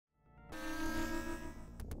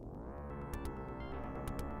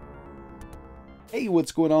Hey,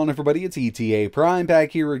 what's going on everybody? It's ETAPRIME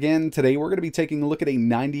back here again. Today we're going to be taking a look at a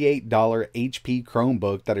 $98 HP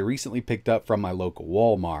Chromebook that I recently picked up from my local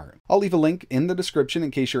Walmart. I'll leave a link in the description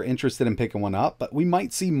in case you're interested in picking one up, but we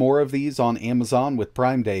might see more of these on Amazon with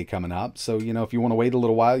Prime Day coming up, so if you want to wait a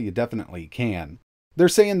little while, you definitely can. They're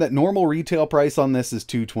saying that normal retail price on this is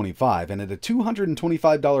 $225, and at a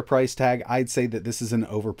 $225 price tag, I'd say that this is an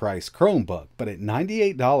overpriced Chromebook, but at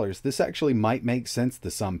 $98, this actually might make sense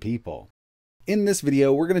to some people. In this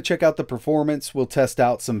video, we're going to check out the performance, we'll test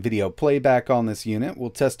out some video playback on this unit,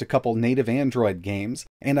 we'll test a couple native Android games,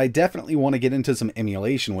 and I definitely want to get into some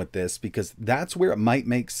emulation with this because that's where it might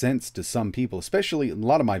make sense to some people, especially a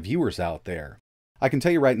lot of my viewers out there. I can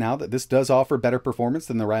tell you right now that this does offer better performance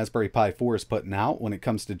than the Raspberry Pi 4 is putting out when it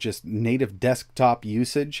comes to just native desktop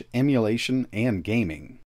usage, emulation, and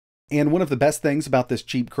gaming. And one of the best things about this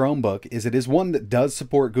cheap Chromebook is it is one that does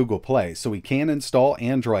support Google Play, so we can install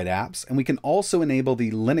Android apps, and we can also enable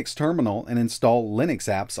the Linux terminal and install Linux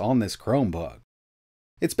apps on this Chromebook.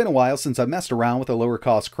 It's been a while since I messed around with a lower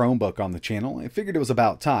cost Chromebook on the channel. I figured it was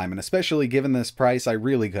about time, and especially given this price, I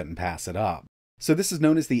really couldn't pass it up. So this is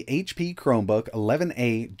known as the HP Chromebook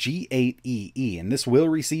 11A G8EE, and this will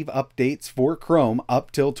receive updates for Chrome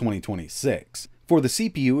up till 2026. For the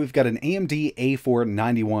CPU, we've got an AMD A4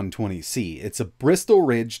 9120C. It's a Bristol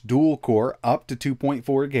Ridge dual-core up to 2.4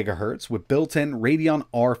 GHz with built-in Radeon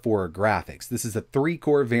R4 graphics. This is a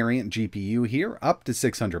 3-core variant GPU here, up to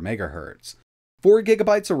 600 MHz. 4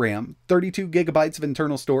 GB of RAM, 32 GB of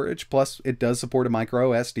internal storage, plus it does support a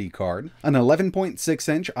micro SD card, an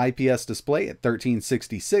 11.6-inch IPS display at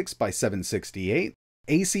 1366 by 768,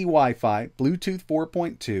 AC Wi-Fi, Bluetooth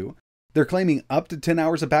 4.2. They're claiming up to 10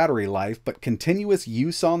 hours of battery life, but continuous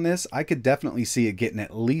use on this, I could definitely see it getting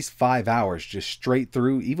at least 5 hours just straight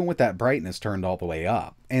through, even with that brightness turned all the way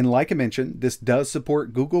up. And like I mentioned, this does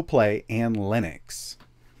support Google Play and Linux.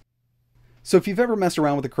 So if you've ever messed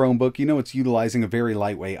around with a Chromebook, you know it's utilizing a very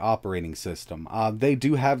lightweight operating system. They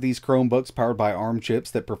do have these Chromebooks powered by ARM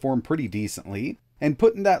chips that perform pretty decently, and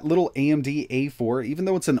putting that little AMD A4, even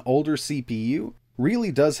though it's an older CPU,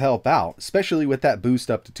 really does help out, especially with that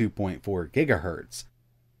boost up to 2.4 GHz.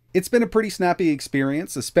 It's been a pretty snappy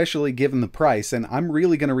experience, especially given the price, and I'm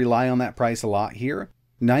really going to rely on that price a lot here.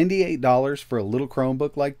 $98 for a little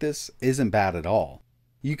Chromebook like this isn't bad at all.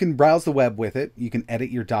 You can browse the web with it, you can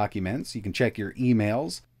edit your documents, you can check your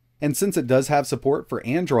emails, and since it does have support for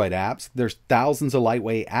Android apps, there's thousands of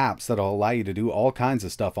lightweight apps that'll allow you to do all kinds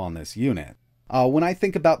of stuff on this unit. When I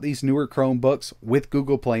think about these newer Chromebooks with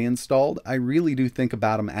Google Play installed, I really do think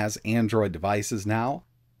about them as Android devices now.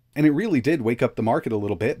 And it really did wake up the market a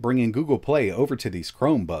little bit, bringing Google Play over to these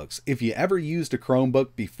Chromebooks. If you ever used a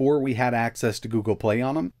Chromebook before we had access to Google Play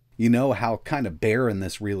on them, you know how kind of barren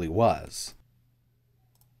this really was.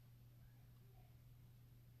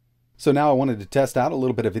 So now I wanted to test out a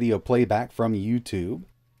little bit of video playback from YouTube.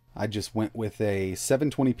 I just went with a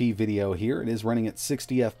 720p video here. It is running at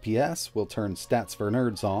 60 FPS. We'll turn Stats for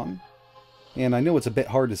Nerds on. And I know it's a bit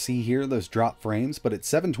hard to see here, those drop frames, but at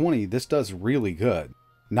 720, this does really good.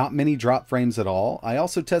 Not many drop frames at all. I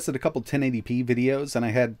also tested a couple 1080p videos, and I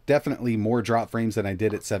had definitely more drop frames than I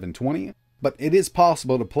did at 720, but it is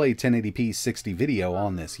possible to play 1080p 60 video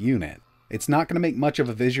on this unit. It's not going to make much of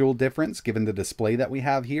a visual difference given the display that we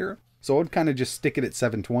have here, so I would kind of just stick it at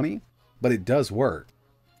 720, but it does work.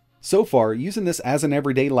 So far, using this as an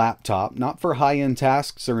everyday laptop, not for high-end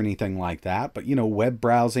tasks or anything like that, but web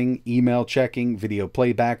browsing, email checking, video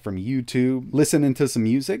playback from YouTube, listening to some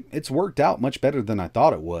music, it's worked out much better than I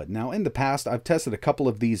thought it would. Now, in the past, I've tested a couple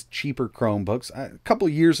of these cheaper Chromebooks a couple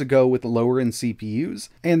years ago with lower-end CPUs,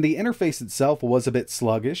 and the interface itself was a bit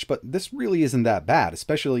sluggish, but this really isn't that bad,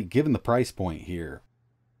 especially given the price point here.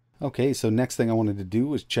 Okay, so next thing I wanted to do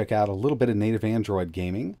was check out a little bit of native Android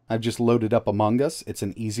gaming. I've just loaded up Among Us. It's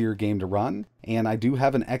an easier game to run, and I do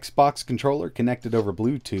have an Xbox controller connected over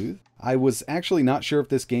Bluetooth. I was actually not sure if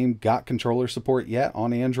this game got controller support yet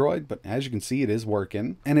on Android, but as you can see, it is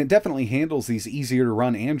working. And it definitely handles these easier to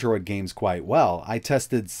run Android games quite well. I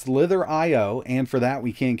tested Slither.io, and for that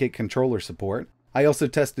we can't get controller support. I also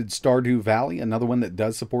tested Stardew Valley, another one that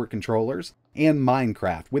does support controllers, and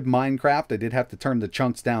Minecraft. With Minecraft, I did have to turn the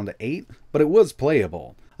chunks down to 8, but it was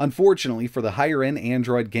playable. Unfortunately, for the higher-end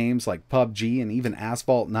Android games like PUBG and even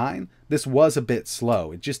Asphalt 9, this was a bit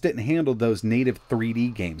slow. It just didn't handle those native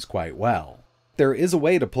 3D games quite well. There is a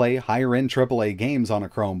way to play higher-end AAA games on a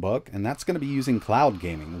Chromebook, and that's going to be using cloud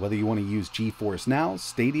gaming, whether you want to use GeForce Now,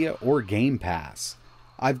 Stadia, or Game Pass.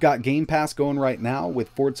 I've got Game Pass going right now with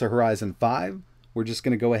Forza Horizon 5. We're just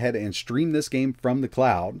going to go ahead and stream this game from the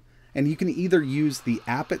cloud, and you can either use the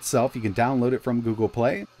app itself, you can download it from Google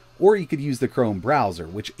Play, or you could use the Chrome browser,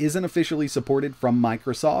 which isn't officially supported from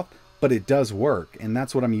Microsoft, but it does work, and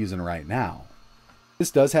that's what I'm using right now. This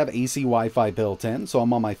does have AC Wi-Fi built in, so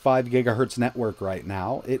I'm on my 5 GHz network right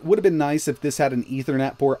now. It would have been nice if this had an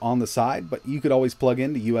Ethernet port on the side, but you could always plug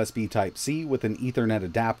into USB Type-C with an Ethernet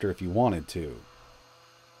adapter if you wanted to.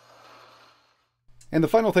 And the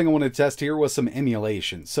final thing I wanted to test here was some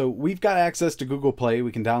emulation. So we've got access to Google Play,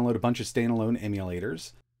 we can download a bunch of standalone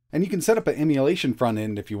emulators, and you can set up an emulation front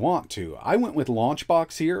end if you want to. I went with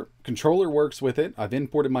LaunchBox here, controller works with it, I've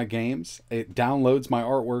imported my games, it downloads my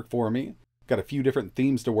artwork for me. Got a few different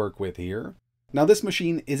themes to work with here. Now this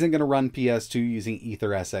machine isn't going to run PS2 using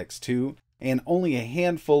EtherSX2, and only a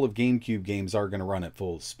handful of GameCube games are going to run at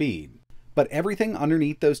full speed. But everything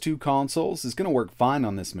underneath those two consoles is going to work fine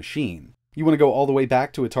on this machine. You want to go all the way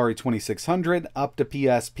back to Atari 2600 up to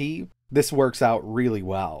PSP, this works out really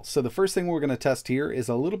well. So the first thing we're going to test here is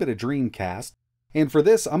a little bit of Dreamcast. And for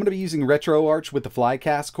this, I'm going to be using RetroArch with the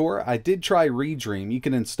Flycast core. I did try Redream. You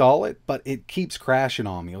can install it, but it keeps crashing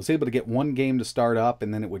on me. I was able to get one game to start up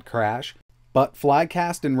and then it would crash. But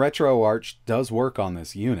Flycast and RetroArch does work on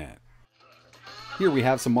this unit. Here we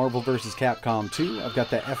have some Marvel vs. Capcom 2. I've got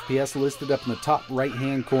the FPS listed up in the top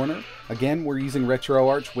right-hand corner. Again, we're using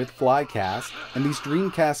RetroArch with Flycast, and these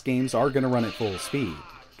Dreamcast games are going to run at full speed.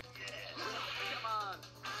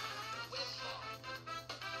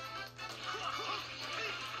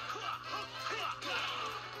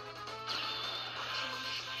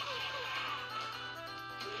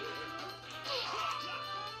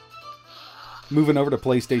 Moving over to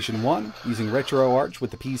PlayStation 1, using RetroArch with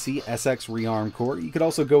the PC SX Rearm core. You could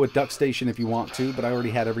also go with DuckStation if you want to, but I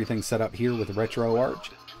already had everything set up here with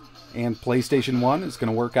RetroArch. And PlayStation 1 is going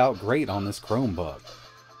to work out great on this Chromebook.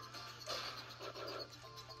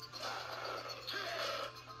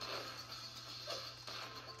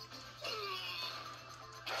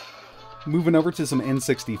 Moving over to some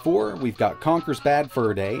N64, we've got Conker's Bad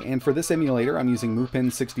Fur Day, and for this emulator I'm using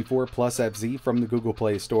Mupin 64 Plus FZ from the Google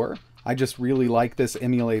Play Store. I just really like this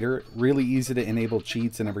emulator, really easy to enable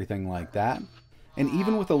cheats and everything like that. And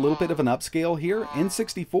even with a little bit of an upscale here,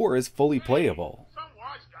 N64 is fully playable. Some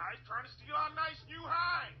wise guy's trying to steal our nice new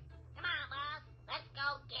hide. Come on, boss. Let's go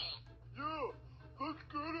get it. Yeah, let's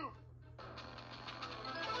get him.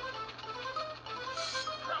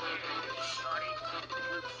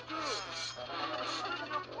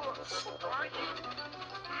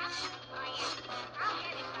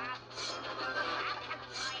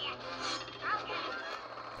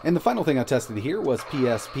 And the final thing I tested here was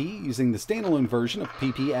PSP using the standalone version of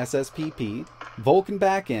PPSSPP, Vulkan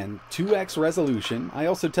backend, 2x resolution. I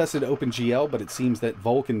also tested OpenGL, but it seems that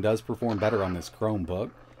Vulkan does perform better on this Chromebook.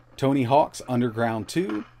 Tony Hawk's Underground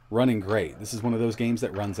 2, running great. This is one of those games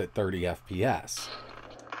that runs at 30 FPS.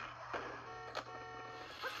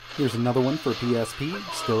 Here's another one for PSP,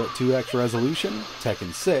 still at 2x resolution,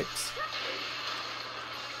 Tekken 6.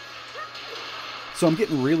 So I'm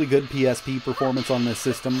getting really good PSP performance on this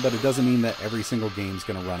system, but it doesn't mean that every single game is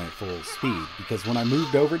going to run at full speed, because when I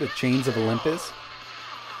moved over to Chains of Olympus,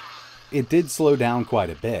 it did slow down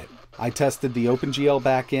quite a bit. I tested the OpenGL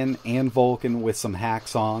backend and Vulkan with some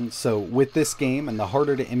hacks on, so with this game and the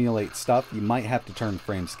harder to emulate stuff, you might have to turn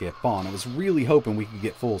frame skip on. I was really hoping we could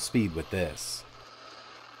get full speed with this.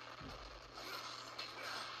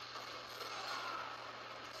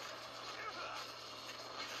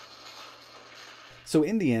 So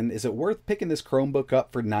in the end, is it worth picking this Chromebook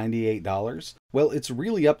up for $98? Well, it's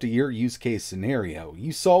really up to your use case scenario.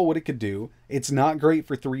 You saw what it could do. It's not great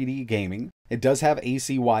for 3D gaming. It does have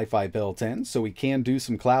AC Wi-Fi built in, so we can do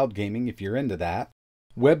some cloud gaming if you're into that.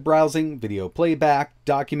 Web browsing, video playback,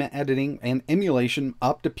 document editing, and emulation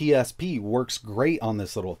up to PSP works great on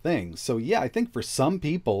this little thing. So yeah, I think for some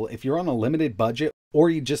people, if you're on a limited budget, or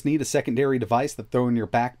you just need a secondary device to throw in your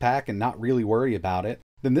backpack and not really worry about it,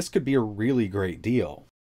 then this could be a really great deal.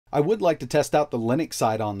 I would like to test out the Linux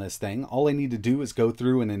side on this thing. All I need to do is go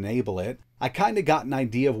through and enable it. I kind of got an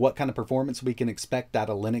idea of what kind of performance we can expect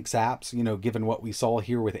out of Linux apps, you know, given what we saw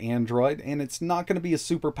here with Android, and it's not going to be a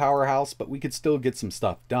super powerhouse, but we could still get some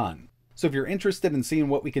stuff done. So if you're interested in seeing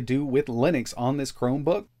what we could do with Linux on this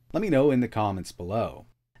Chromebook, let me know in the comments below.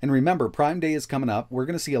 And remember, Prime Day is coming up. We're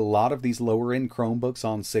going to see a lot of these lower end Chromebooks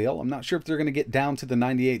on sale. I'm not sure if they're going to get down to the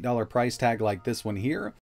 $98 price tag like this one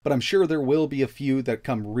here, but I'm sure there will be a few that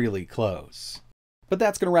come really close. But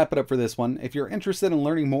that's going to wrap it up for this one. If you're interested in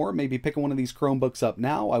learning more, maybe picking one of these Chromebooks up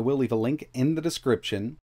now, I will leave a link in the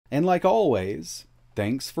description. And like always,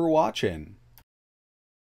 thanks for watching.